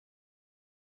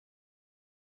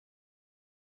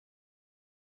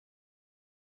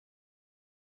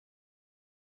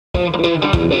Well,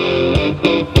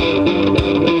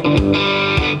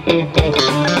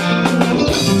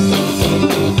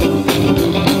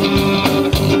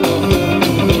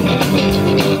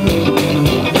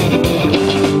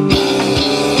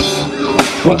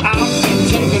 I've been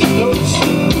taking notes,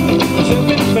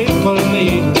 living faithfully.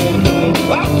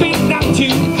 I've been not too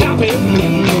happy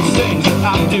with those things that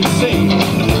I do see.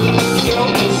 Girl,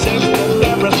 you say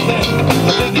everything,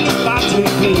 I think it's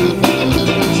logically.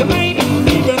 She ain't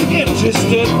even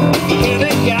interested in a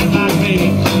guy like me.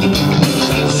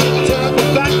 She turned me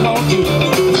back on you,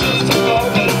 to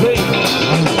always be.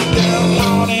 Down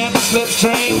on in the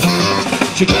SlipStream,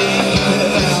 she can't get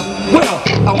it out. Well,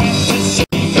 I went to see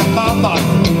mama,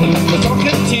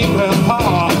 talking to her pa.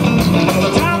 By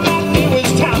the time that it was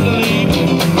time to leave,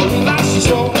 I realized she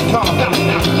stole the car.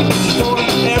 She stole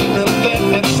everything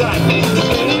inside.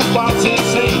 It wasn't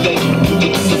saving.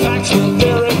 The facts were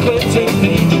very clear to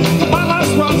me. My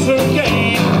last was her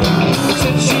game.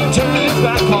 Since she turned it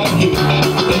back on you,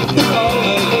 all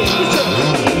the days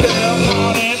down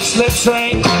on it,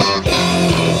 SlipStream.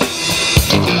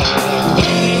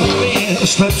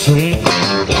 SlipStream.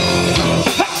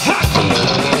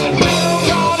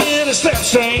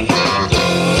 SlipStream.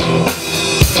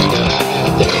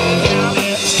 Down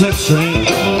in SlipStream.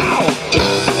 Ow!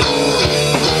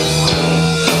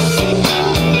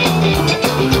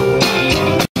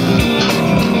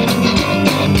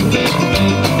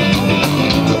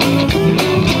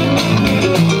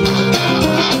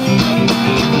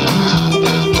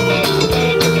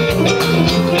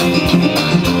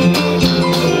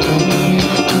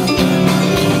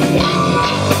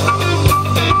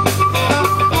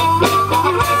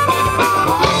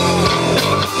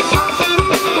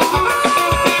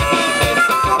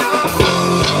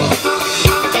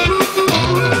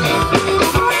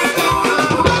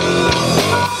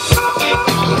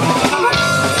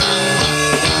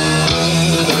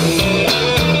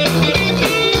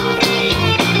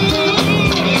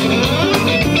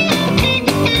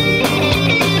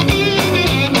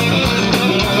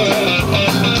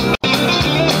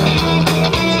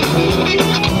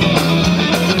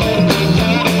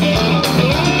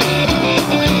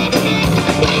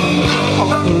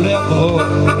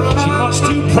 She was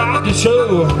too proud to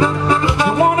show. She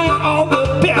wanted all the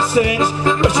best things,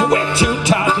 but she went too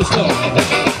tight to slow.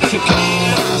 She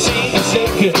can't seem to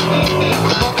shake it,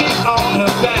 walking on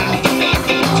her back.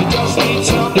 She just needs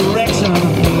some direction to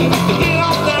get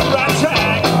on that right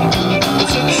track.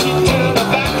 Since she turned her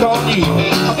back on you,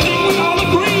 I think we all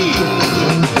agree.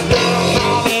 Down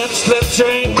on it,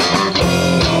 SlipStream.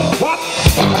 What?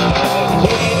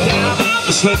 Way down in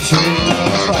the SlipStream.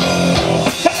 That's right.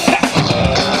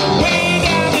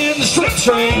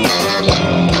 SlipStream.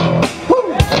 Woo!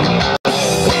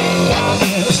 Way down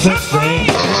in the SlipStream.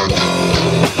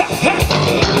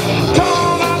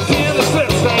 Come up in the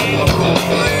SlipStream.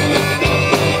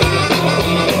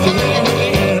 Really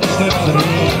in the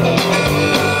SlipStream.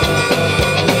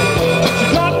 She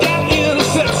got down in the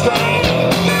SlipStream.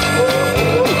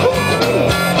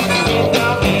 Way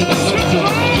down in the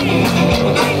SlipStream.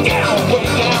 Way down, way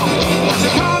down. She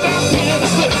got down in the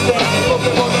SlipStream.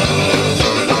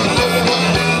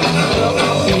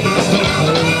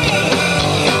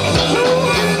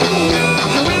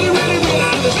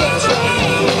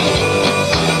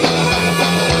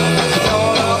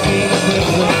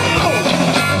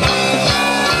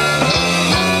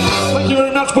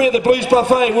 We're the Blues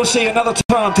Buffet. We'll see you another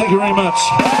time. Thank you very much.